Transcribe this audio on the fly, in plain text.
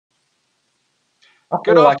I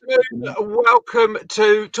Good feel like afternoon. Welcome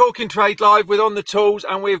to Talking Trade Live with On the Tools,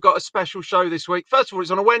 and we've got a special show this week. First of all,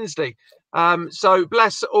 it's on a Wednesday, so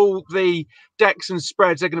bless all the decks and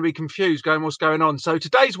spreads. They're going to be confused, going, "What's going on?" So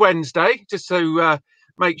today's Wednesday, just to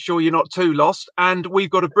make sure you're not too lost, and we've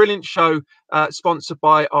got a brilliant show sponsored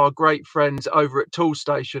by our great friends over at Tool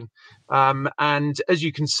Station. And as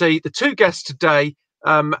you can see, the two guests today,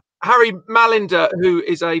 Harry Mallinder, who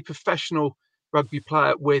is a professional rugby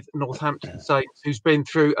player with Northampton Saints, who's been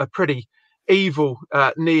through a pretty evil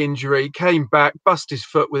knee injury, came back, busted his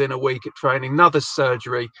foot within a week at training, another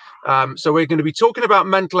surgery. So we're going to be talking about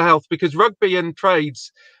mental health, because rugby and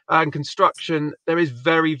trades and construction, there is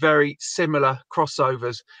very, very similar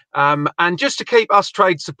crossovers. And just to keep us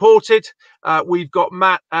trade supported, we've got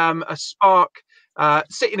Matt, a Spark,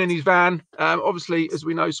 sitting in his van. Obviously, as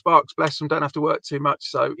we know, Sparks, bless him, don't have to work too much,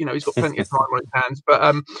 so he's got plenty of time on his hands.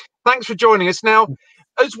 But thanks for joining us. Now,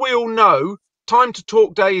 as we all know, Time to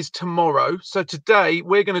Talk Day is tomorrow. So today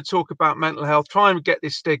we're going to talk about mental health, try and get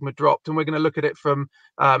this stigma dropped, and we're going to look at it from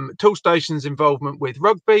Tool Station's involvement with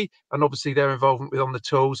rugby and obviously their involvement with On the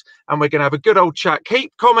Tools. And we're going to have a good old chat.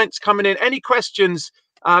 Keep comments coming in. Any questions,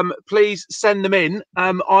 please send them in.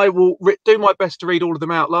 I will do my best to read all of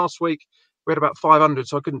them out. Last week we had about 500,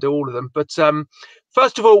 so I couldn't do all of them. But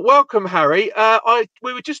first of all, welcome, Harry.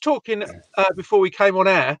 We were just talking before we came on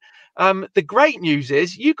air. The great news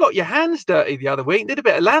is you got your hands dirty the other week and did a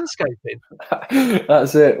bit of landscaping.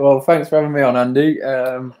 That's it. Well, thanks for having me on, Andy.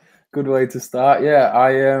 Good way to start. Yeah,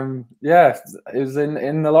 it was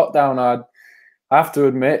in the lockdown. I have to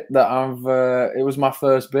admit that it was my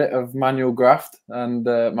first bit of manual graft, and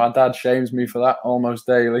my dad shames me for that almost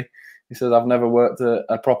daily. He says I've never worked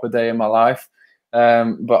a proper day in my life,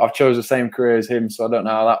 but I've chose the same career as him, so I don't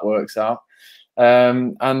know how that works out.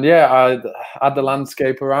 And yeah, I had the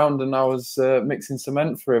landscape around, and I was mixing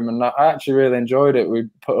cement for him, and I actually really enjoyed it. We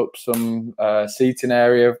put up some seating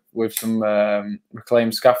area with some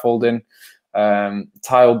reclaimed scaffolding,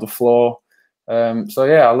 tiled the floor. So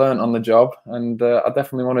yeah, I learned on the job, and I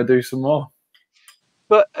definitely want to do some more.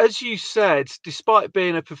 But as you said, despite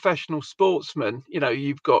being a professional sportsman,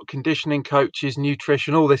 you've got conditioning coaches,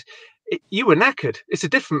 nutrition, all this. You were knackered. It's a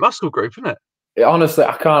different muscle group, isn't it? Honestly,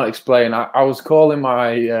 I can't explain. I was calling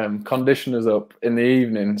my conditioners up in the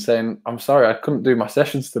evening saying, "I'm sorry, I couldn't do my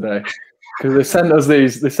sessions today," because they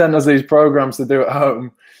sent us these programs to do at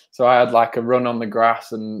home. So I had like a run on the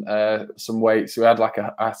grass and some weights. So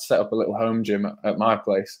I set up a little home gym at my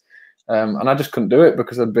place, and I just couldn't do it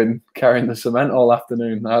because I'd been carrying the cement all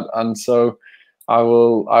afternoon. And so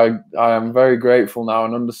I am very grateful now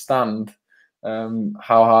and understand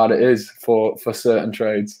how hard it is for certain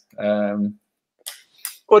trades.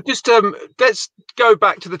 Well, just let's go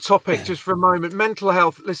back to the topic just for a moment. Mental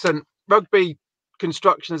health. Listen, rugby,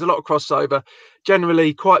 construction, there's a lot of crossover,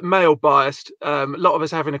 generally quite male biased. A lot of us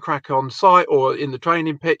having a crack on site or in the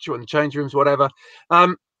training pitch or in the change rooms, whatever.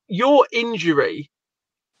 Your injury,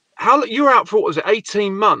 you were out for, what was it,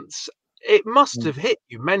 18 months? It must have hit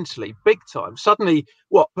you mentally big time. Suddenly,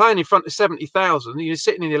 playing in front of 70,000, you're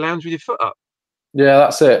sitting in your lounge with your foot up. Yeah,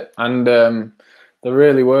 that's it. And there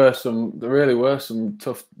really were some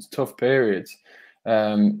tough periods.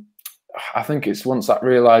 I think it's once that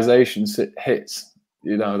realization hits,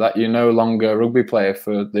 that you're no longer a rugby player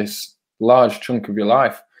for this large chunk of your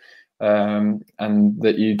life, and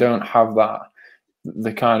that you don't have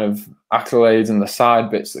the kind of accolades and the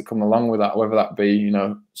side bits that come along with that, whether that be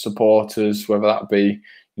supporters, whether that be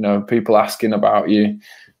people asking about you.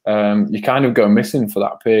 You kind of go missing for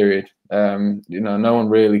that period. No one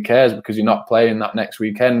really cares because you're not playing that next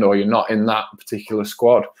weekend or you're not in that particular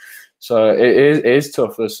squad. So it is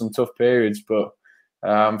tough. There's some tough periods, but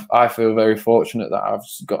I feel very fortunate that I've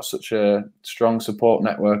got such a strong support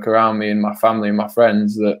network around me and my family and my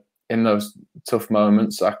friends that in those tough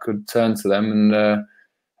moments I could turn to them, and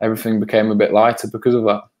everything became a bit lighter because of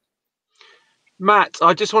that. Matt,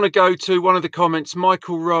 I just want to go to one of the comments.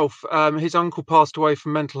 Michael Rolfe, his uncle passed away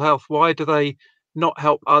from mental health. Why do they not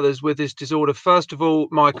help others with this disorder? First of all,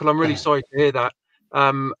 Michael, I'm really sorry to hear that.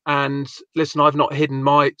 And listen, I've not hidden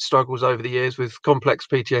my struggles over the years with complex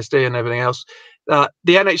PTSD and everything else. The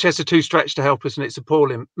NHS are too stretched to help us, and it's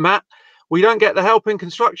appalling. Matt, we don't get the help in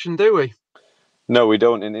construction, do we? No, we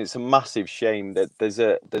don't, and it's a massive shame that there's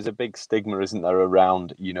a big stigma, isn't there,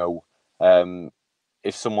 around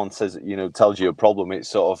if someone says tells you a problem, it's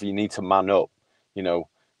sort of you need to man up,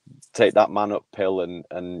 take that man up pill,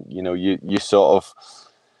 and you sort of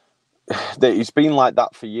it's been like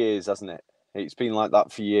that for years, hasn't it? It's been like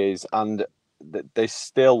that for years, and there's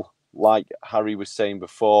still, like Harry was saying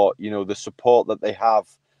before, the support that they have,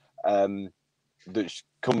 that's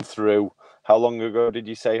come through. How long ago did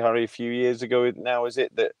you say, Harry? A few years ago now, is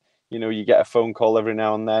it, that you get a phone call every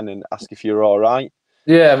now and then and ask if you're all right?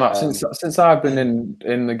 Yeah, Matt. Since I've been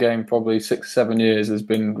in the game, probably 6-7 years, there's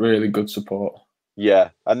been really good support. Yeah,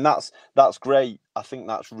 and that's great. I think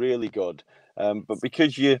that's really good. But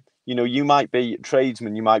because you might be a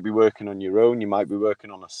tradesman, you might be working on your own, you might be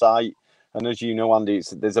working on a site, and as you know, Andy,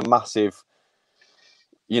 there's a massive,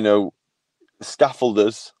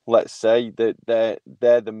 scaffolders. Let's say that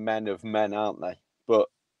they're the men of men, aren't they? But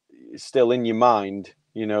still, in your mind,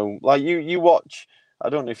 like you watch. I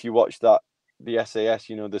don't know if you watch the SAS,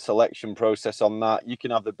 the selection process on that. You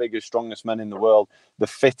can have the biggest, strongest men in the world, the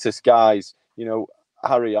fittest guys.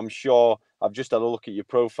 Harry, I'm sure I've just had a look at your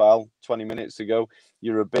profile 20 minutes ago.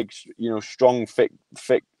 You're a big, strong, fit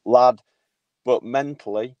lad, but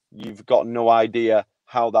mentally, you've got no idea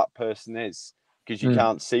how that person is because you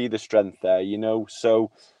can't see the strength there.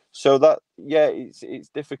 So that, yeah, it's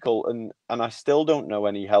difficult, and I still don't know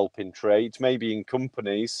any help in trades, maybe in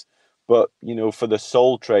companies, but for the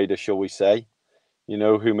sole trader, shall we say,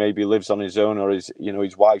 who maybe lives on his own, or his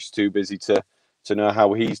wife's too busy to know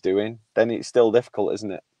how he's doing, then it's still difficult,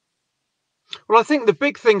 isn't it? Well, I think the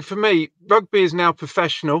big thing for me, rugby is now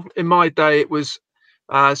professional. In my day, it was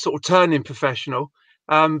sort of turning professional.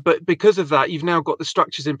 But because of that, you've now got the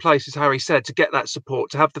structures in place, as Harry said, to get that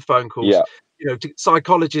support, to have the phone calls. Yeah.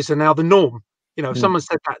 Psychologists are now the norm. If someone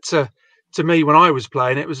said that to me when I was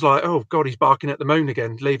playing, it was like, oh God, he's barking at the moon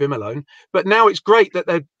again. Leave him alone. But now it's great that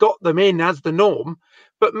they've got them in as the norm.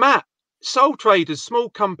 But Matt, sole traders, small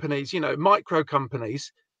companies, micro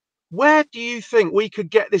companies, where do you think we could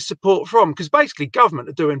get this support from? Because basically government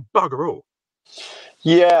are doing bugger all.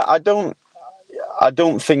 Yeah, I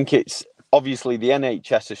don't think it's, obviously the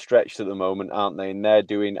NHS are stretched at the moment, aren't they? And they're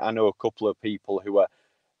doing, I know a couple of people who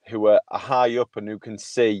are high up and who can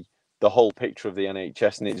see the whole picture of the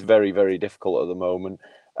NHS, and it's very, very difficult at the moment.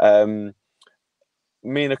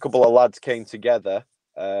 Me and a couple of lads came together,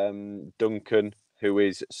 Duncan, who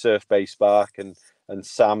is Surf Base Spark, and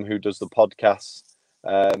Sam, who does the podcast.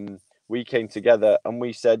 We came together and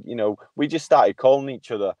we said, we just started calling each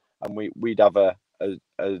other, and we'd have a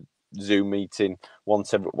Zoom meeting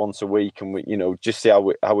once a week, and we just see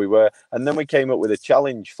how we were. And then we came up with a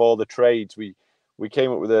challenge for the trades. We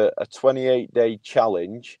came up with a 28-day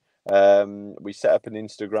challenge. We set up an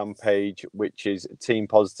Instagram page, which is Team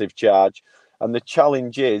Positive Charge, and the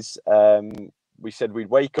challenge is, we said we'd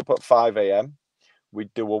wake up at 5 a.m,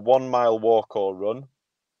 we'd do a 1 mile walk or run,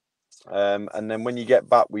 and then when you get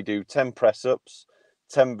back, we do 10 press-ups,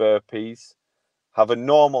 10 burpees, have a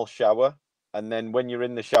normal shower, and then when you're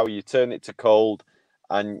in the shower, you turn it to cold,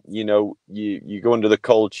 and you go under the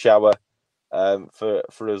cold shower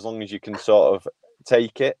for as long as you can sort of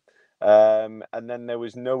take it, and then there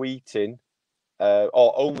was no eating,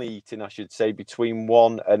 or only eating, I should say, between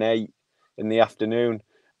 1 and 8 in the afternoon,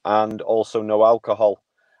 and also no alcohol,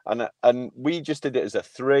 and we just did it as a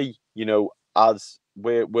 3, as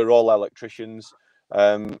we're all electricians,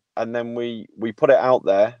 and then we put it out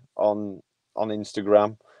there on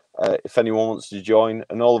Instagram, if anyone wants to join,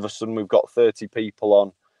 and all of a sudden we've got 30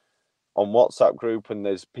 people on WhatsApp group, and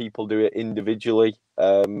there's people do it individually,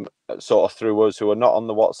 sort of through us, who are not on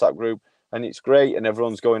the WhatsApp group, and it's great, and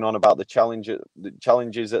everyone's going on about the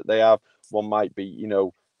challenges that they have. One might be,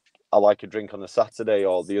 I like a drink on a Saturday,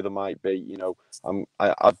 or the other might be,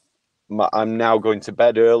 I'm now going to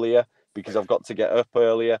bed earlier because I've got to get up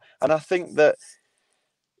earlier. And I think that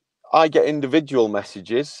I get individual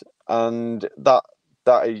messages, and that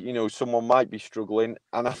is, someone might be struggling,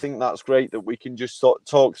 and I think that's great that we can just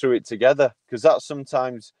talk through it together, because that's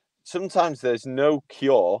sometimes there's no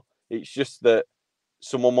cure. It's just that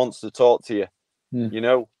someone wants to talk to you,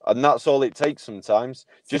 and that's all it takes sometimes,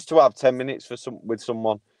 just to have 10 minutes with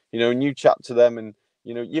someone, and you chat to them, and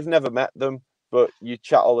you've never met them, but you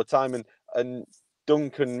chat all the time, and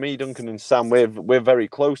Duncan and Sam, we're very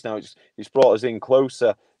close now. It's brought us in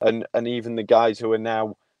closer, and even the guys who are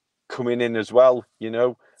now coming in as well,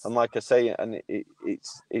 and like I say, and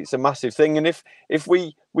it's a massive thing. And if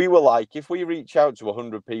we reach out to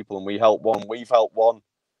 100 people and we help one, we've helped one.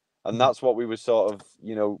 And that's what we were sort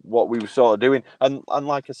of doing. And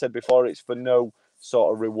like I said before, it's for no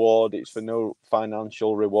sort of reward. It's for no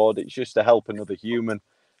financial reward. It's just to help another human.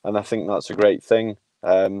 And I think that's a great thing.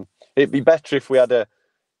 It'd be better if we had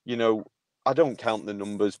I don't count the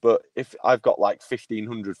numbers, but if I've got like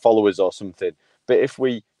 1,500 followers or something, but if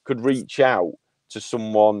we could reach out to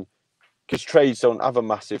someone, because trades don't have a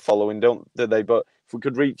massive following, do they? But if we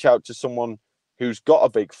could reach out to someone who's got a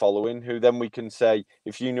big following, who then we can say,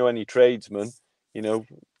 if you know any tradesmen, you know,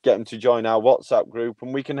 get them to join our WhatsApp group,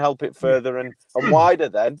 and we can help it further and wider.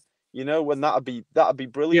 Then, you know, when that'd be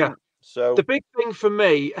brilliant. So the big thing for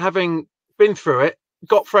me, having been through it,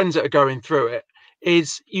 got friends that are going through it,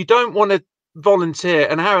 is you don't want to volunteer.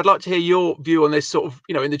 And Harry, I'd like to hear your view on this, sort of,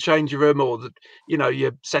 you know, in the changing room or the, you know,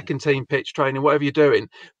 your second team pitch training, whatever you're doing.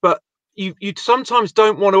 But you sometimes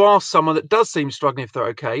don't want to ask someone that does seem struggling if they're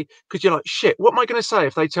okay, because you're like, shit, what am I going to say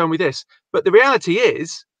if they tell me this? But the reality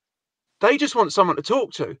is, they just want someone to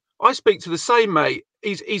talk to. I speak to the same mate.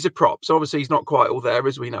 He's a prop, so obviously he's not quite all there,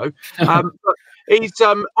 as we know. But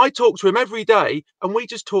I talk to him every day, and we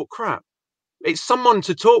just talk crap. It's someone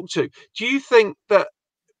to talk to. Do you think that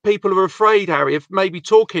people are afraid, Harry, of maybe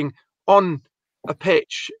talking on a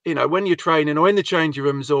pitch, you know, when you're training or in the changing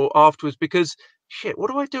rooms or afterwards? Because shit,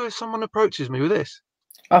 what do I do if someone approaches me with this?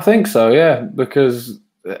 I think so, yeah, because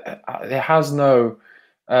it has no.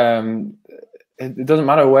 It doesn't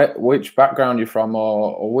matter which background you're from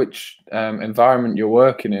or which environment you're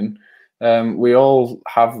working in. We all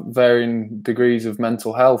have varying degrees of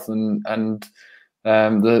mental health, and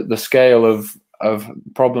the scale of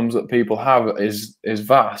problems that people have is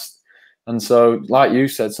vast. And so, like you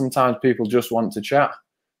said, sometimes people just want to chat.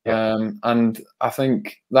 And I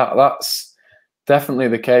think that's definitely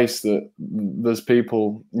the case, that there's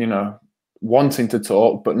people, you know, wanting to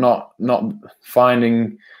talk but not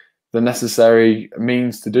finding the necessary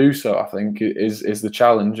means to do so. I think is the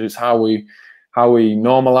challenge. It's how we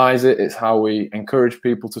normalize it. It's how we encourage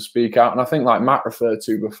people to speak out. And I think, like Matt referred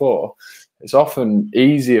to before, it's often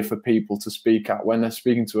easier for people to speak out when they're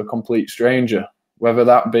speaking to a complete stranger, whether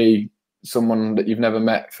that be someone that you've never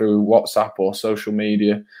met through WhatsApp or social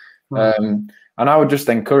media. And I would just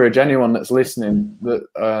encourage anyone that's listening that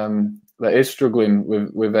that is struggling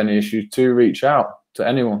with any issues to reach out to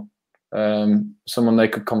anyone. Someone they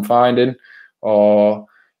could confide in, or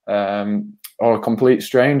a complete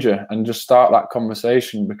stranger, and just start that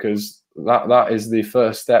conversation, because that is the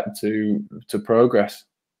first step to progress.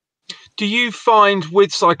 Do you find,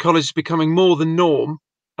 with psychologists becoming more the norm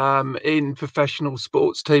in professional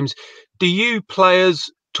sports teams, do you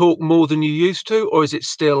players talk more than you used to, or is it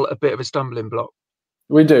still a bit of a stumbling block?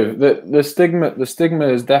 We do. The stigma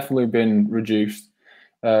has definitely been reduced.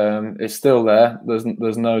 It's still there.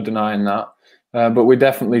 There's no denying that. But we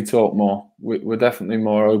definitely talk more. We're definitely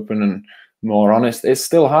more open and more honest. It's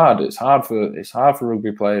still hard. It's hard for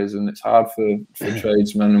rugby players, and it's hard for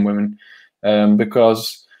tradesmen and women,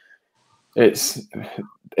 because it's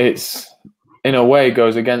in a way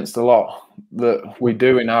goes against a lot that we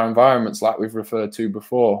do in our environments, like we've referred to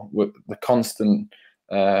before, with the constant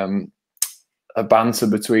banter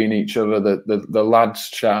between each other, the lads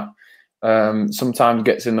chat. Sometimes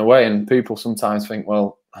gets in the way, and people sometimes think,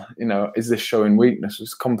 well, you know, is this showing weakness?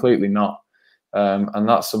 It's completely not, and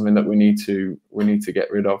that's something that we need to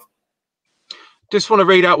get rid of. Just want to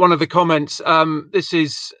read out one of the comments. This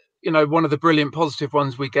is, you know, one of the brilliant positive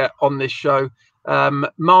ones we get on this show.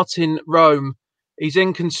 Martin Rome, he's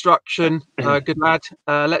in construction. Good lad.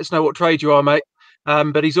 Let us know what trade you are, mate.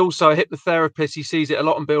 But he's also a hypnotherapist. He sees it a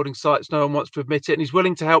lot on building sites. No one wants to admit it, and he's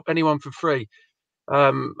willing to help anyone for free.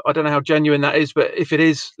 I don't know how genuine that is, but if it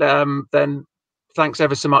is, then thanks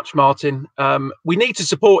ever so much, Martin. We need to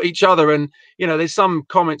support each other. And, you know, there's some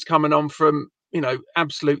comments coming on from, you know,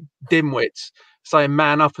 absolute dimwits saying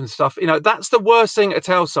man up and stuff. You know, that's the worst thing to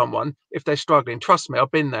tell someone if they're struggling. Trust me, I've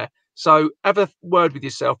been there. So have a word with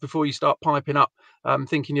yourself before you start piping up,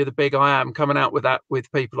 thinking you're the big I am, coming out with that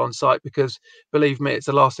with people on site, because believe me, it's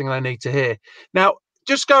the last thing they need to hear. Now,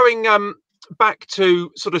 just going back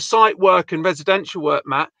to sort of site work and residential work,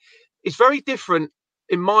 Matt, it's very different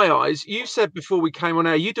in my eyes. You said before we came on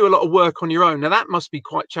air, you do a lot of work on your own. Now that must be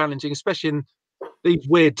quite challenging, especially in these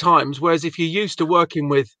weird times. Whereas if you're used to working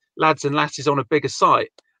with lads and lasses on a bigger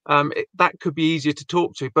site, that could be easier to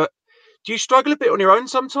talk to. But do you struggle a bit on your own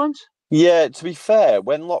sometimes? Yeah, to be fair,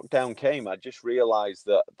 when lockdown came, I just realised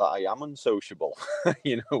that I am unsociable.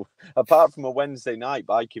 You know, apart from a Wednesday night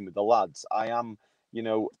biking with the lads, I am, you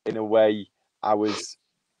know, in a way,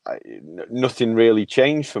 nothing really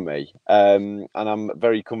changed for me, and I'm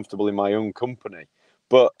very comfortable in my own company.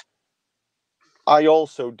 But I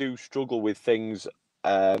also do struggle with things.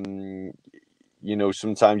 You know,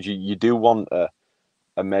 sometimes you do want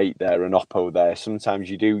a mate there, an oppo there. Sometimes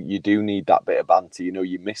you do need that bit of banter. You know,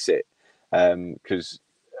 you miss it, because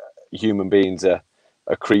human beings are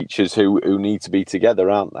creatures who need to be together,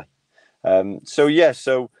 aren't they? So yeah,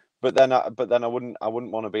 so. But then I wouldn't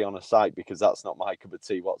want to be on a site, because that's not my cup of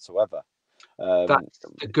tea whatsoever. That's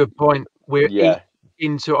a good point. We're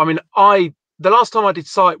into. I mean, the last time I did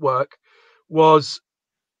site work was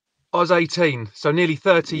I was 18, so nearly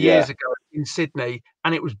 30 years ago. in Sydney,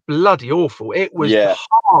 and it was bloody awful. It was Yeah.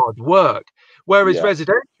 hard work, whereas Yeah.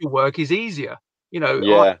 residential work is easier.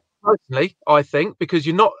 Yeah. Personally, I think, because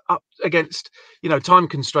you're not up against, time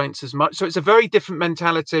constraints as much. So it's a very different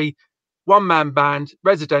mentality. One-man band,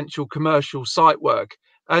 residential, commercial, site work.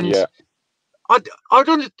 And Yeah. I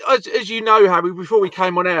don't, as you know, Harry, before we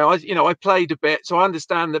came on air, I played a bit, so I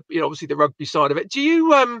understand that, obviously the rugby side of it. Do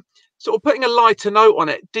you, sort of putting a lighter note on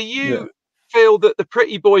it, do you feel that the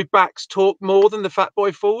pretty boy backs talk more than the fat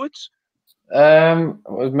boy forwards?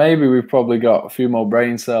 Maybe we've probably got a few more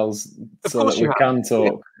brain cells so that we can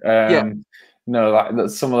talk. Like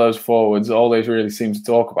that, some of those forwards, all they really seem to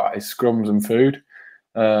talk about is scrums and food.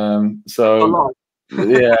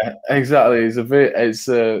 Yeah, exactly. It's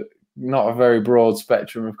not a very broad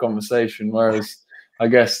spectrum of conversation. Whereas I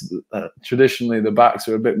guess traditionally the backs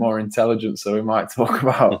are a bit more intelligent, so we might talk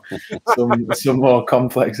about some more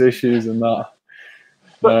complex issues than that.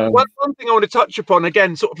 But one thing I want to touch upon,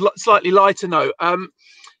 again, sort of slightly lighter note.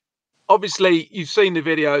 Obviously, you've seen the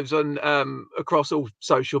videos on across all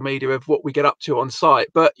social media of what we get up to on site.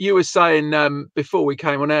 But you were saying before we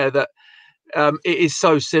came on air that it is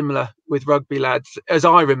so similar with rugby lads, as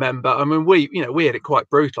I remember. I mean, we had it quite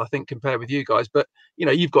brutal, I think, compared with you guys. But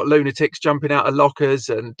you've got lunatics jumping out of lockers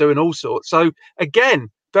and doing all sorts. So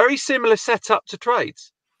again, very similar setup to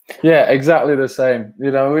trades. Yeah, exactly the same.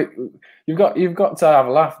 You've got to have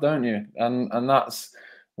a laugh, don't you? And that's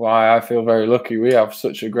why I feel very lucky. We have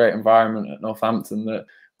such a great environment at Northampton that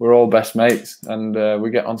we're all best mates, and we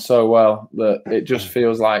get on so well that it just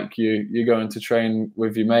feels like you're going to train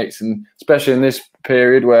with your mates. And especially in this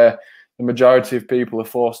period where the majority of people are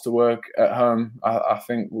forced to work at home, I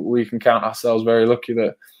think we can count ourselves very lucky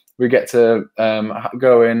that we get to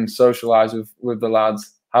go in, socialise with the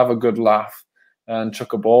lads, have a good laugh, and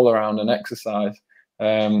chuck a ball around and exercise.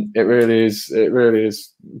 It really is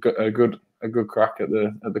a good crack at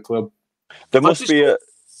the club. There must be a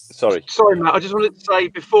sorry, Matt. I just wanted to say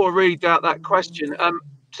before I read out that question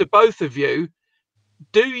to both of you.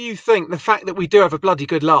 Do you think the fact that we do have a bloody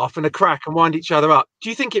good laugh and a crack and wind each other up, do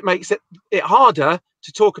you think it makes it harder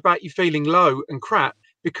to talk about you feeling low and crap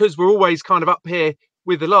because we're always kind of up here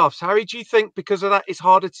with the laughs? Harry, do you think because of that it's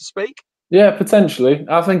harder to speak? Yeah, potentially.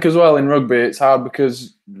 I think as well in rugby it's hard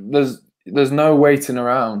because there's no waiting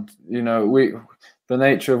around. The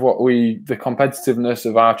nature of the competitiveness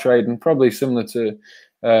of our trade, and probably similar to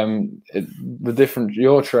the different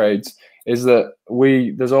your trades, is that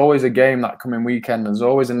there's always a game that coming weekend. There's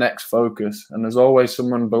always a next focus, and there's always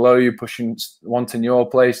someone below you wanting your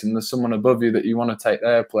place, and there's someone above you that you want to take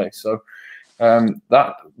their place. So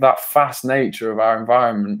that fast nature of our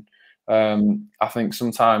environment, I think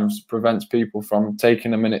sometimes prevents people from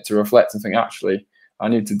taking a minute to reflect and think, actually, I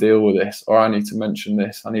need to deal with this, or I need to mention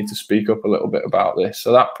this. I need to speak up a little bit about this.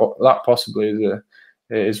 So that possibly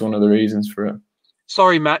is one of the reasons for it.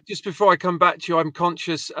 Sorry, Matt, just before I come back to you, I'm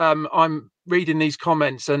conscious I'm reading these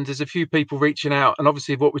comments and there's a few people reaching out. And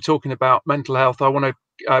obviously what we're talking about, mental health, I want to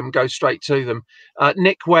go straight to them.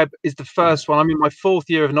 Nick Webb is the first one. I'm in my 4th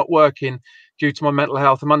year of not working due to my mental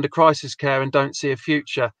health. I'm under crisis care and don't see a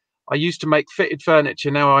future. I used to make fitted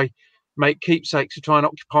furniture. Now I make keepsakes to try and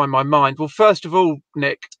occupy my mind. Well, first of all,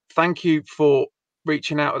 Nick, thank you for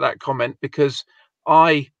reaching out with that comment, because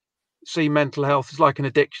I see mental health as like an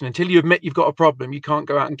addiction. Until you admit you've got a problem, you can't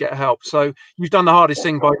go out and get help. So you've done the hardest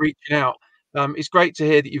thing by reaching out. It's great to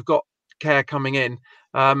hear that you've got care coming in.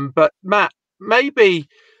 But Matt, maybe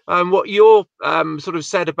what you're sort of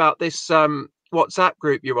said about this WhatsApp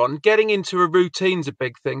group you're on, getting into a routine's a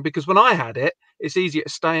big thing, because when I had it, it's easier to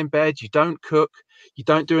stay in bed. You don't cook, you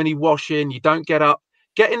don't do any washing, you don't get up.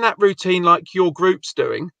 Getting that routine like your group's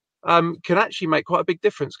doing can actually make quite a big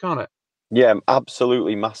difference, can't it? Yeah,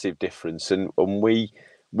 absolutely massive difference. And we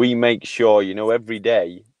make sure, every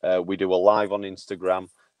day we do a live on Instagram,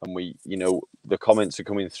 and the comments are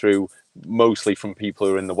coming through mostly from people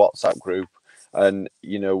who are in the WhatsApp group. And,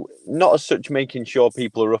 not as such making sure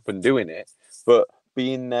people are up and doing it, but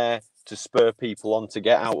being there to spur people on to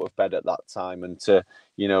get out of bed at that time and to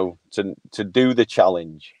do the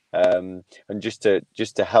challenge, and just to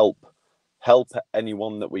help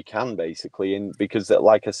anyone that we can, basically. And because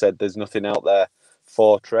like I said, there's nothing out there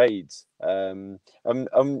for trades. I'm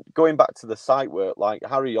going back to the site work, like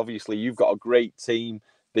Harry, obviously you've got a great team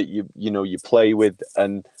that you play with,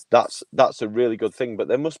 and that's a really good thing. But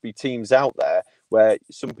there must be teams out there where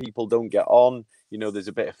some people don't get on. There's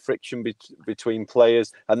a bit of friction between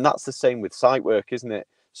players, and that's the same with site work, isn't it?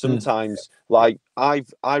 Sometimes, like I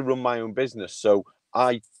run my own business, so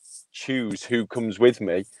I choose who comes with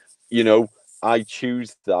me. I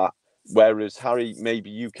choose that. Whereas Harry, maybe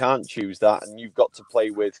you can't choose that, and you've got to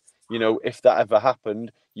play with, you know, if that ever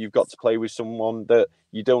happened, you've got to play with someone that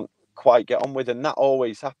you don't quite get on with. And that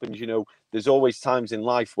always happens. You know, there's always times in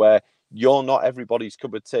life where you're not everybody's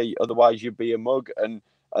cup of tea, otherwise you'd be a mug, and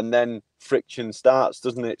then friction starts,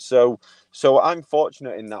 doesn't it? So I'm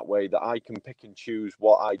fortunate in that way that I can pick and choose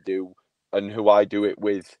what I do and who I do it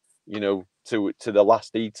with, you know, to the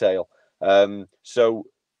last detail. So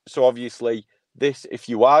obviously this, if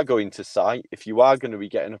you are going to site, if you are going to be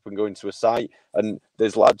getting up and going to a site, and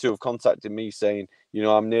there's lads who have contacted me saying, you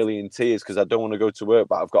know, I'm nearly in tears because I don't want to go to work,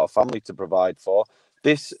 but I've got a family to provide for.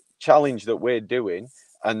 This challenge that we're doing,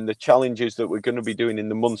 and the challenges that we're going to be doing in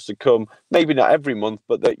the months to come, maybe not every month,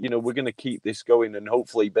 but that, you know, we're going to keep this going and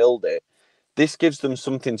hopefully build it. This gives them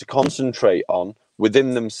something to concentrate on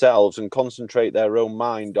within themselves and concentrate their own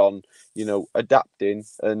mind on, you know, adapting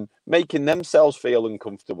and making themselves feel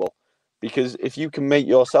uncomfortable. Because if you can make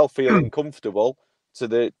yourself feel uncomfortable to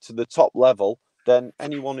the top level, then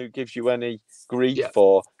anyone who gives you any grief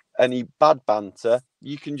or any bad banter,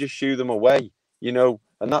 you can just shoo them away, you know,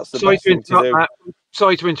 and that's the best thing to do. Matt.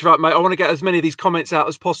 Sorry to interrupt, mate. I want to get as many of these comments out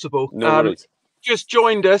as possible. No worries. Just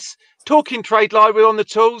joined us, Talking Trade Live with On the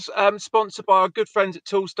Tools, sponsored by our good friends at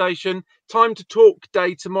Tool Station. Time to Talk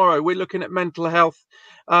Day tomorrow. We're looking at mental health,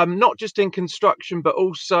 not just in construction, but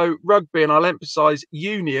also rugby. And I'll emphasise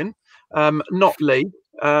union, not league.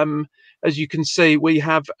 As you can see, we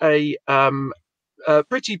have a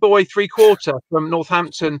pretty boy 3/4 from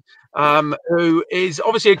Northampton, who is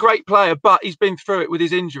obviously a great player, but he's been through it with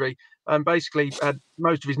his injury and basically had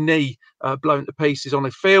most of his knee blown to pieces on the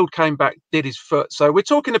field, came back, did his foot. So we're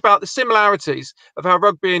talking about the similarities of how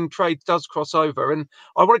rugby and trade does cross over. And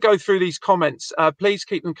I want to go through these comments. Please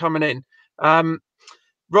keep them coming in.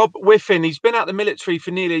 Rob Whiffin, he's been out the military for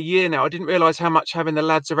nearly a year now. I didn't realise how much having the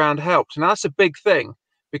lads around helped. And that's a big thing,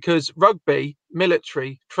 because rugby,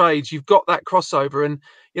 military, trades, you've got that crossover, and,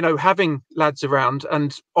 you know, having lads around,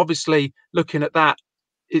 and obviously looking at that,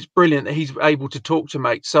 it's brilliant that he's able to talk to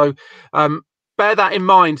mates. So bear that in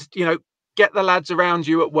mind, you know, get the lads around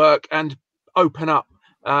you at work and open up.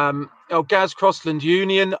 Gaz Crossland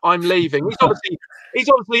Union, I'm leaving. He's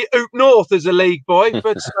obviously Oop North as a league boy,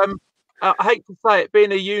 but I hate to say it,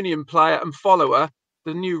 being a union player and follower,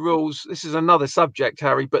 the new rules, this is another subject,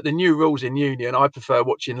 Harry, but the new rules in union, I prefer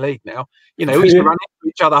watching league now. You know, we used to run into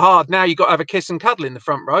each other hard. Now you've got to have a kiss and cuddle in the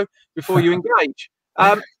front row before you engage.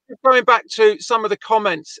 Going back to some of the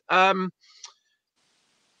comments,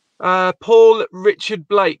 Paul Richard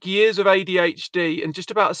Blake, years of ADHD and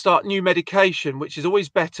just about to start new medication, which is always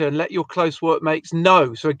better, and let your close workmates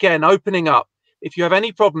know. So again, opening up. If you have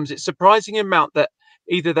any problems, it's surprising amount that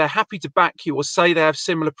either they're happy to back you or say they have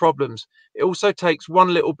similar problems. It also takes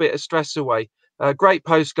one little bit of stress away. Great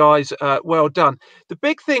post, guys. Well done. The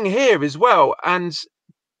big thing here as well, and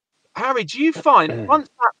Harry, do you find once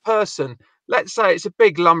that person, let's say it's a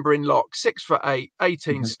big lumbering lock, 6'8",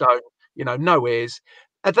 18 stone, you know, no ears,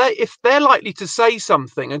 if they're likely to say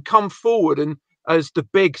something and come forward and as the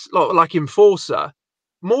big like enforcer,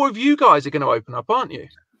 more of you guys are going to open up, aren't you?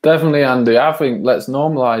 Definitely, Andy. I think let's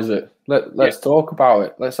normalise it. Let's talk about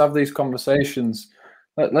it. Let's have these conversations.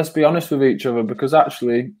 Let's be honest with each other, because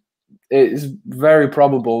actually it is very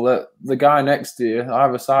probable that the guy next to you,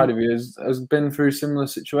 either side of you, has been through a similar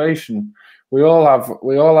situation. We all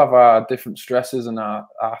have our different stresses and our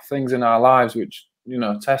things in our lives which, you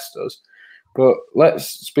know, test us. But let's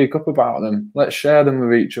speak up about them. Let's share them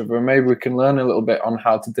with each other, and maybe we can learn a little bit on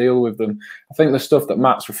how to deal with them. I think the stuff that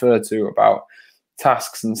Matt's referred to about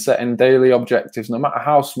tasks and setting daily objectives, no matter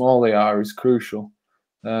how small they are, is crucial.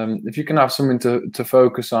 If you can have something to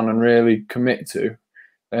focus on and really commit to,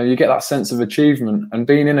 you get that sense of achievement. And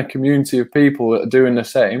being in a community of people that are doing the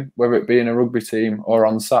same, whether it be in a rugby team or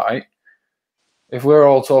on site, if we're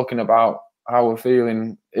all talking about how we're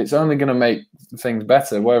feeling, it's only going to make things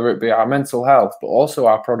better, whether it be our mental health, but also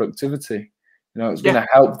our productivity. You know, it's going to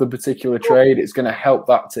help the particular trade. It's going to help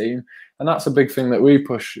that team. And that's a big thing that we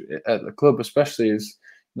push at the club, especially, is,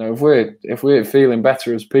 you know, if we're feeling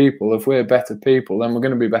better as people, if we're better people, then we're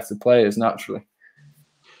going to be better players naturally.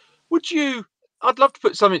 I'd love to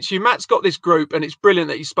put something to you. Matt's got this group, and it's brilliant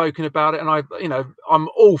that he's spoken about it. And I'm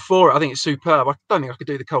all for it. I think it's superb. I don't think I could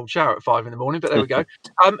do the cold shower at 5 a.m, but there we go.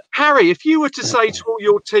 Harry, if you were to say to all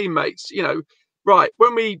your teammates, you know, right,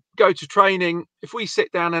 when we go to training, if we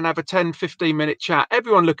sit down and have a 10, 15-minute chat,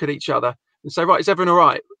 everyone look at each other and say, right, is everyone all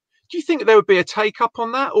right? Do you think there would be a take up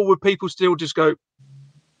on that, or would people still just go?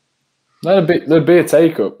 There'd be a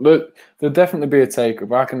take up. There'd definitely be a take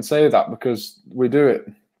up. I can say that because we do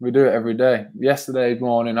it. We do it every day. Yesterday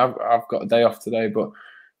morning, I've got a day off today, but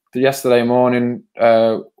yesterday morning,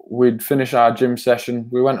 we'd finish our gym session.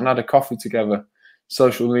 We went and had a coffee together.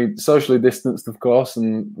 socially distanced, of course,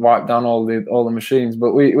 and wiped down all the machines.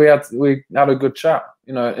 But we had a good chat,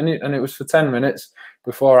 you know, and it was for 10 minutes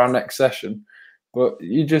before our next session. But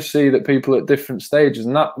you just see that people at different stages,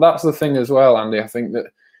 and that's the thing as well, Andy. I think that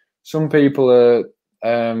some people are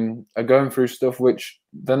going through stuff which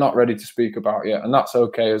they're not ready to speak about yet, and that's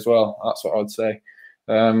okay as well. That's what I'd say.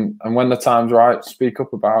 And when the time's right, speak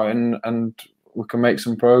up about it, and we can make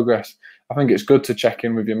some progress. I think it's good to check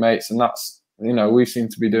in with your mates, and that's, you know, we seem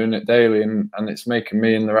to be doing it daily, and it's making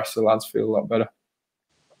me and the rest of the lads feel a lot better.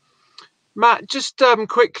 Matt, just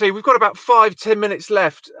quickly, we've got about 5-10 minutes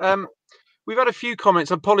left. We've had a few comments.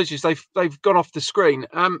 Apologies, they've gone off the screen.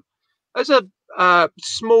 As a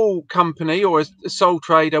small company or a sole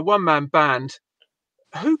trader, one-man band,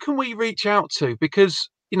 who can we reach out to? Because,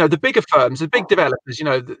 you know, the bigger firms, the big developers, you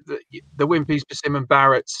know, the Wimpys, Persimmon,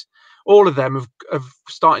 Barretts, all of them have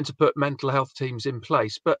starting to put mental health teams in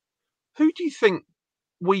place. But who do you think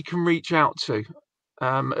we can reach out to?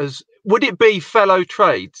 Would it be fellow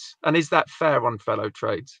trades? And is that fair on fellow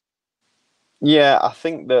trades? Yeah, I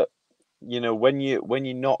think that, you know, when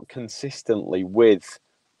you're not consistently with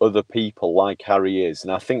other people like Harry is,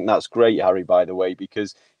 and I think that's great, Harry, by the way,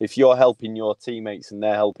 because if you're helping your teammates and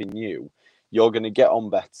they're helping you, you're going to get on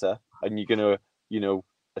better, and you're going to, you know,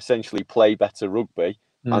 essentially play better rugby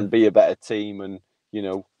and be a better team. And, you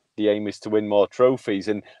know, the aim is to win more trophies,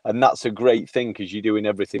 and that's a great thing because you're doing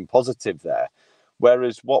everything positive there.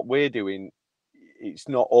 Whereas what we're doing, it's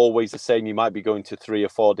not always the same. You might be going to 3 or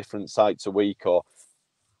 4 different sites a week, or,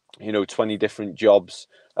 you know, 20 different jobs.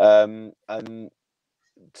 And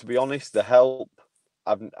to be honest, the help,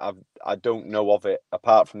 I don't know of it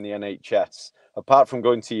apart from the NHS, apart from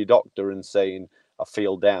going to your doctor and saying, I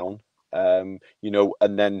feel down, you know,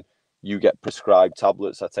 and then you get prescribed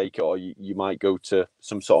tablets, I take it, or you might go to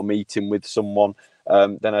some sort of meeting with someone.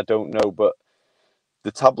 Then I don't know, but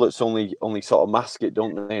the tablets only sort of mask it,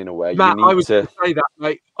 don't they, in a way? Matt, you need I was to going to say that,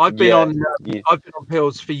 mate. I've been on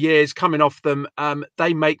pills for years. Coming off them,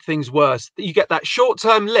 they make things worse. You get that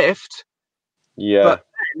short-term lift, but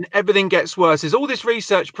then everything gets worse. There's all this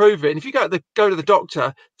research proving if you go to the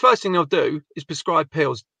doctor, first thing they'll do is prescribe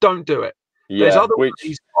pills. Don't do it. There's other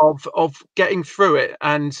ways of getting through it,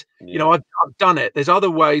 and you know, I've done it. There's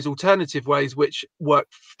other ways, alternative ways, which work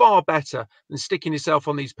far better than sticking yourself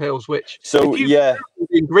on these pills. Which, if you the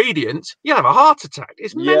ingredients, you have a heart attack.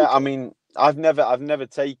 It's mental. I mean, I've never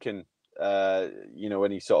taken you know,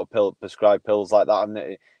 any sort of prescribed pills like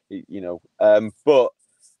that. You know, but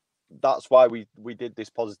that's why we did this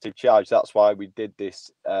positive charge. That's why we did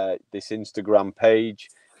this this Instagram page.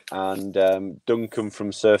 And Duncan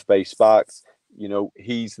from Surf Bay Sparks, you know,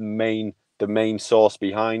 he's the main source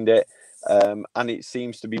behind it, and it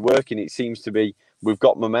seems to be working. It seems to be, we've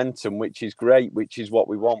got momentum, which is great, which is what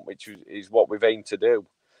we want, which is what we've aimed to do.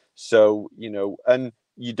 So, you know, and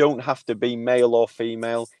you don't have to be male or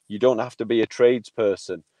female. You don't have to be a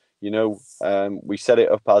tradesperson. You know, we set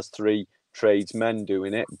it up as 3 tradesmen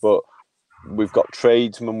doing it, but we've got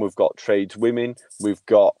tradesmen, we've got tradeswomen, we've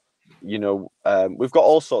got, you know, we've got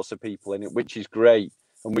all sorts of people in it, which is great.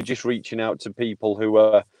 And we're just reaching out to people who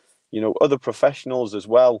are, you know, other professionals as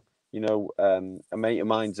well. You know, a mate of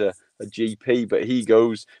mine's a GP, but he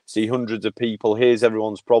goes see hundreds of people, hears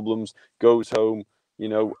everyone's problems, goes home, you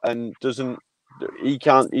know, and he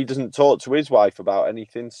doesn't talk to his wife about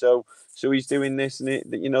anything. So he's doing this, and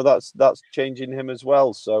you know, that's changing him as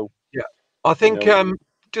well. So yeah, I think, you know,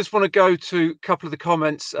 just want to go to a couple of the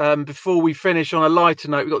comments before we finish. On a lighter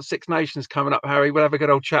note, we've got Six Nations coming up, Harry. We'll have a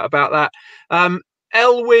good old chat about that.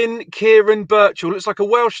 Elwyn Kieran Birchall, looks like a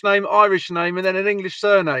Welsh name, Irish name, and then an English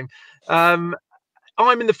surname. I'm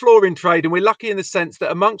in the flooring trade, and we're lucky in the sense that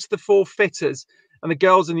amongst the 4 fitters and the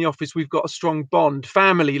girls in the office, we've got a strong bond,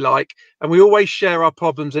 family-like, and we always share our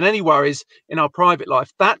problems and any worries in our private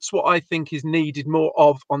life. That's what I think is needed more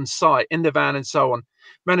of on site, in the van and so on.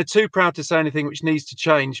 Men are too proud to say anything which needs to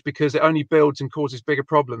change because it only builds and causes bigger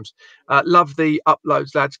problems. Love the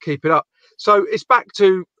uploads, lads. Keep it up. So it's back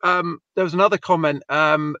to, there was another comment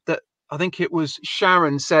that I think it was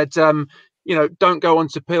Sharon said, you know, don't go on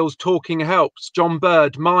to pills, talking helps. John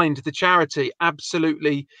Bird, Mind, the charity,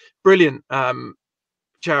 absolutely brilliant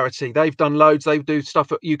charity. They've done loads. They do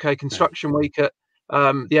stuff at UK Construction Week at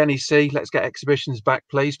the NEC. Let's get exhibitions back,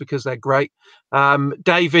 please, because they're great.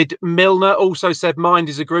 David Milner also said Mind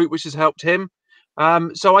is a group which has helped him.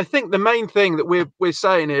 So I think the main thing that we're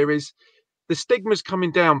saying here is the stigma's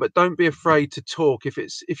coming down, but don't be afraid to talk. If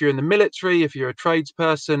you're in the military, if you're a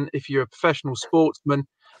tradesperson, if you're a professional sportsman,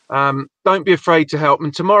 don't be afraid to help.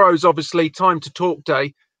 And tomorrow's obviously Time to Talk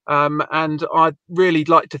Day. And I'd really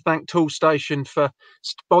like to thank Toolstation for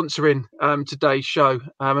sponsoring today's show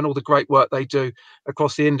and all the great work they do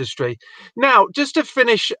across the industry. Now, just to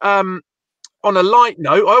finish on a light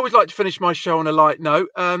note, I always like to finish my show on a light note.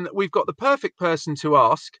 We've got the perfect person to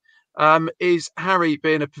ask. Is Harry,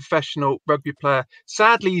 being a professional rugby player?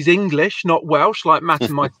 Sadly, he's English, not Welsh, like Matt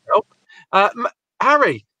and myself.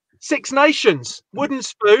 Harry, Six Nations, wooden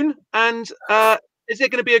spoon, and is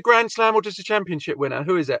it going to be a Grand Slam or just a championship winner?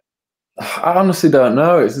 Who is it? I honestly don't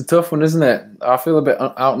know. It's a tough one, isn't it? I feel a bit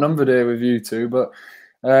outnumbered here with you two, but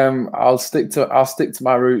I'll stick to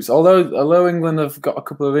my roots. Although England have got a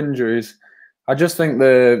couple of injuries, I just think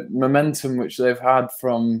the momentum which they've had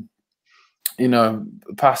from, you know,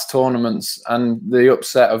 past tournaments and the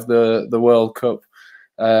upset of the World Cup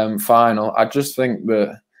final, I just think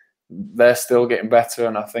that they're still getting better,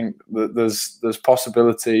 and I think that there's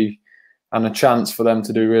possibility and a chance for them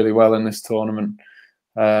to do really well in this tournament.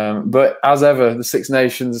 But as ever, the Six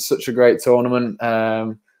Nations is such a great tournament.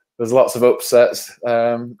 There's lots of upsets.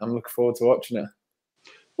 I'm looking forward to watching it.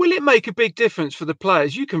 Will it make a big difference for the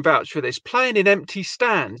players? You can vouch for this, playing in empty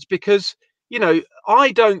stands, because, you know,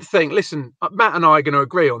 I don't think, listen, Matt and I are going to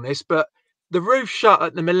agree on this, but the roof shut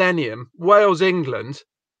at the Millennium, Wales, England,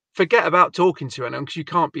 forget about talking to anyone because you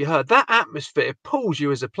can't be heard. That atmosphere pulls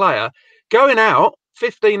you as a player. Going out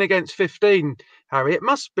 15 against 15, Harry, it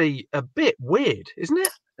must be a bit weird, isn't it?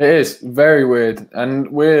 It is very weird.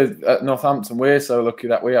 And we're at Northampton, we're so lucky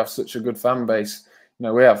that we have such a good fan base. You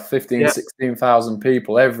know, we have 15, 16,000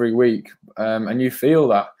 people every week. And you feel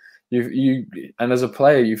that. And as a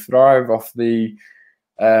player, you thrive off the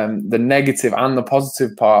negative and the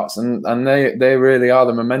positive parts. And they really are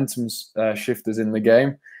the momentum shifters in the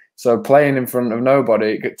game. So playing in front of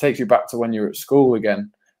nobody, it takes you back to when you were at school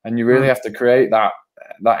again. And you really have to create that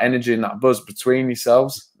energy and that buzz between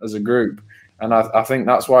yourselves as a group. And I think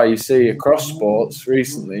that's why you see across sports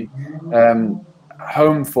recently,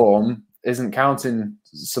 home form isn't counting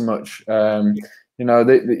so much. You know,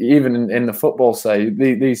 even in the football, say,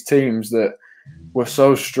 these teams that were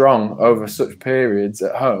so strong over such periods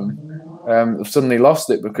at home have suddenly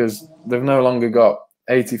lost it because they've no longer got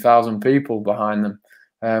 80,000 people behind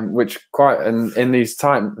them, which in these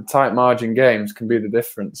tight margin games can be the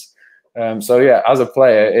difference. So yeah, as a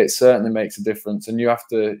player, it certainly makes a difference, and you have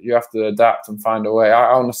to adapt and find a way.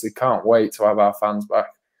 I honestly can't wait to have our fans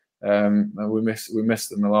back. And we miss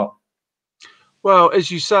them a lot. Well, as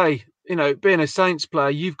you say, you know, being a Saints player,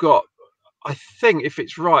 you've got, I think, if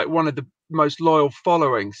it's right, one of the most loyal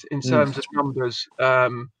followings in terms of numbers.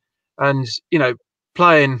 And you know,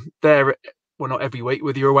 playing there, well, not every week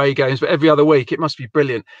with your away games, but every other week, it must be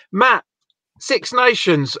brilliant. Matt, Six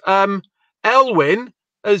Nations, Elwyn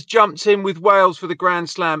has jumped in with Wales for the Grand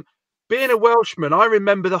Slam. Being a Welshman, I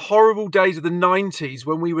remember the horrible days of the 90s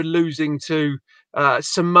when we were losing to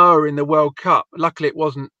Samoa in the World Cup. Luckily, it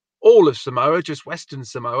wasn't all of Samoa, just Western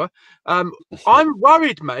Samoa. I'm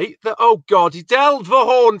worried, mate, that, oh God, Del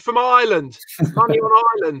Verhorn from Ireland, money on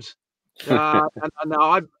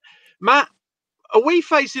Ireland. Matt, are we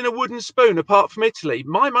facing a wooden spoon apart from Italy?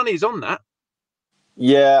 My money's on that.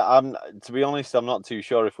 Yeah, to be honest, I'm not too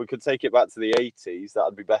sure. If we could take it back to the 80s,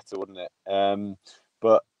 that'd be better, wouldn't it?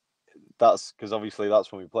 But that's because obviously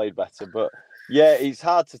that's when we played better. But yeah, it's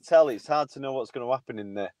hard to tell. It's hard to know what's going to happen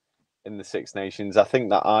in the Six Nations. I think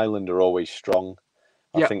that Ireland are always strong.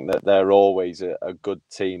 I think that they're always a good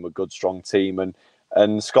team, a good strong team,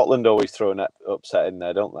 and Scotland always throw an upset in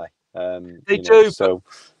there, don't they? They do. So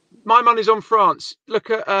my money's on France. Look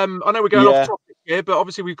at I know we're going off topic here, but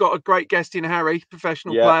obviously we've got a great guest in Harry,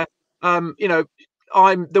 professional player. You know,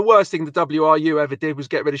 the worst thing the WRU ever did was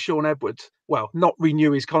get rid of Sean Edwards. Well, not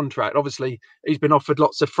renew his contract. Obviously, he's been offered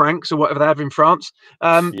lots of francs or whatever they have in France.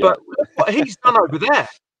 But what he's done over there,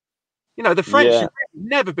 you know, the French have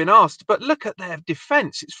never been asked. But look at their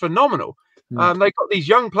defence; it's phenomenal. They've got these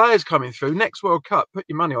young players coming through. Next World Cup, put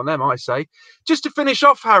your money on them, I say. Just to finish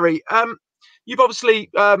off, Harry, you've obviously,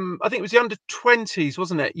 I think it was the under-20s,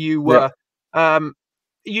 wasn't it? You were.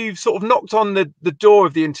 You've sort of knocked on the door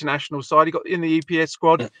of the international side. You got in the EPS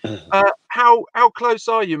squad. How close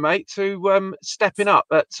are you, mate, to stepping up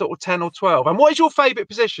at sort of 10 or 12? And what is your favourite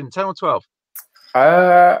position, 10 or 12?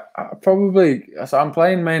 Probably. So I'm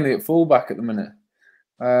playing mainly at fullback at the minute.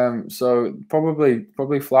 So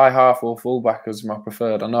probably fly half or fullback is my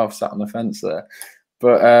preferred. I know I've sat on the fence there,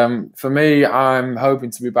 but for me, I'm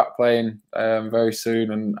hoping to be back playing very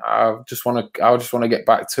soon, and I just want to get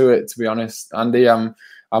back to it. To be honest, Andy, I'm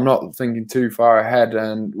not thinking too far ahead,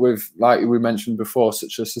 and with, like we mentioned before,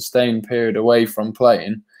 such a sustained period away from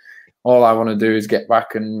playing, all I want to do is get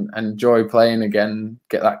back and enjoy playing again,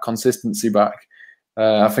 get that consistency back.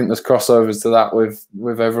 I think there's crossovers to that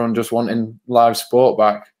with everyone just wanting live sport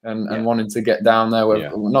back and wanting to get down there.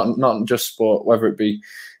 Not just sport, whether it be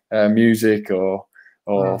music or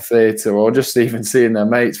theatre or just even seeing their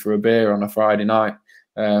mates for a beer on a Friday night.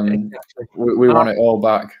 Exactly. We want it all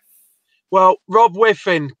back. Well, Rob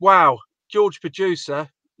Whiffin, wow, George producer,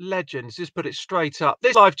 legends. Just put it straight up.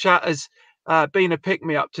 This live chat has been a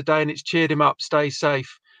pick-me-up today, and it's cheered him up. Stay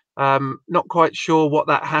safe. Not quite sure what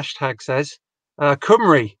that hashtag says.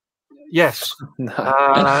 Cymru, yes.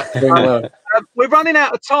 We're running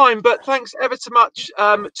out of time, but thanks ever so much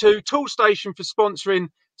to Tool Station for sponsoring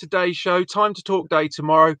today's show. Time to Talk Day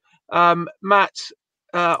tomorrow. Matt,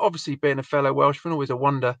 obviously being a fellow Welshman, always a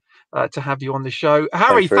wonder to have you on the show.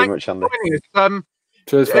 Harry, thanks very much, Andy.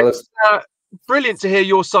 Cheers, fellas. Brilliant to hear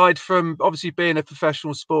your side from obviously being a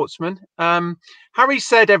professional sportsman. Harry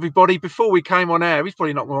said, everybody, before we came on air, he's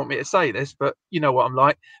probably not going to want me to say this, but you know what I'm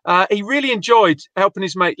like. He really enjoyed helping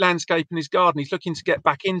his mate landscape in his garden. He's looking to get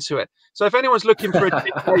back into it. So if anyone's looking for a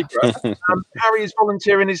cheap labourer, Harry is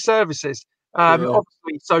volunteering his services.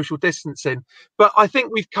 Obviously social distancing. But I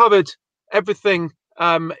think we've covered everything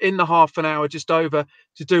in the half an hour just over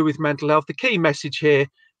to do with mental health. The key message here,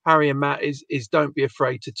 Harry and Matt, is don't be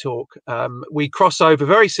afraid to talk. We cross over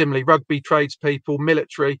very similarly, rugby, tradespeople,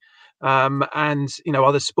 military, and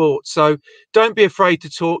other sports. So don't be afraid to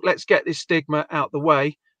talk. Let's get this stigma out the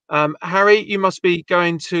way. Harry, you must be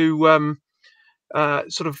going to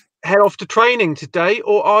sort of head off to training today,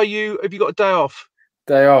 or have you got a day off?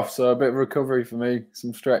 Day off, so a bit of recovery for me,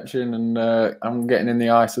 some stretching, and I'm getting in the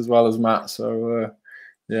ice as well as Matt. So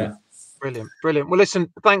yeah. Brilliant. Well,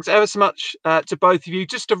 listen, thanks ever so much to both of you.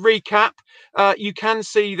 Just to recap, you can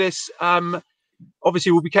see this,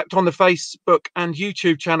 obviously will be kept on the Facebook and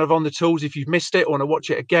YouTube channel of On The Tools if you've missed it or want to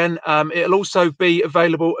watch it again. It'll also be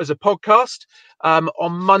available as a podcast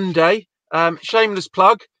on Monday. Shameless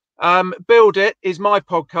plug. Build It is my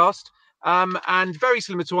podcast. And very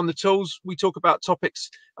similar to On The Tools, we talk about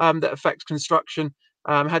topics that affect construction.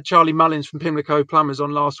 Had Charlie Mullins from Pimlico Plumbers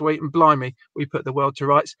on last week, and blimey, we put the world to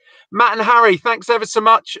rights. Matt and Harry, thanks ever so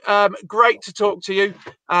much. Great to talk to you.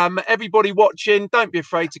 Everybody watching, don't be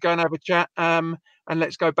afraid to go and have a chat. And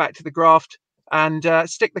let's go back to the graft and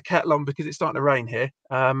stick the kettle on because it's starting to rain here.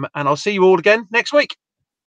 And I'll see you all again next week.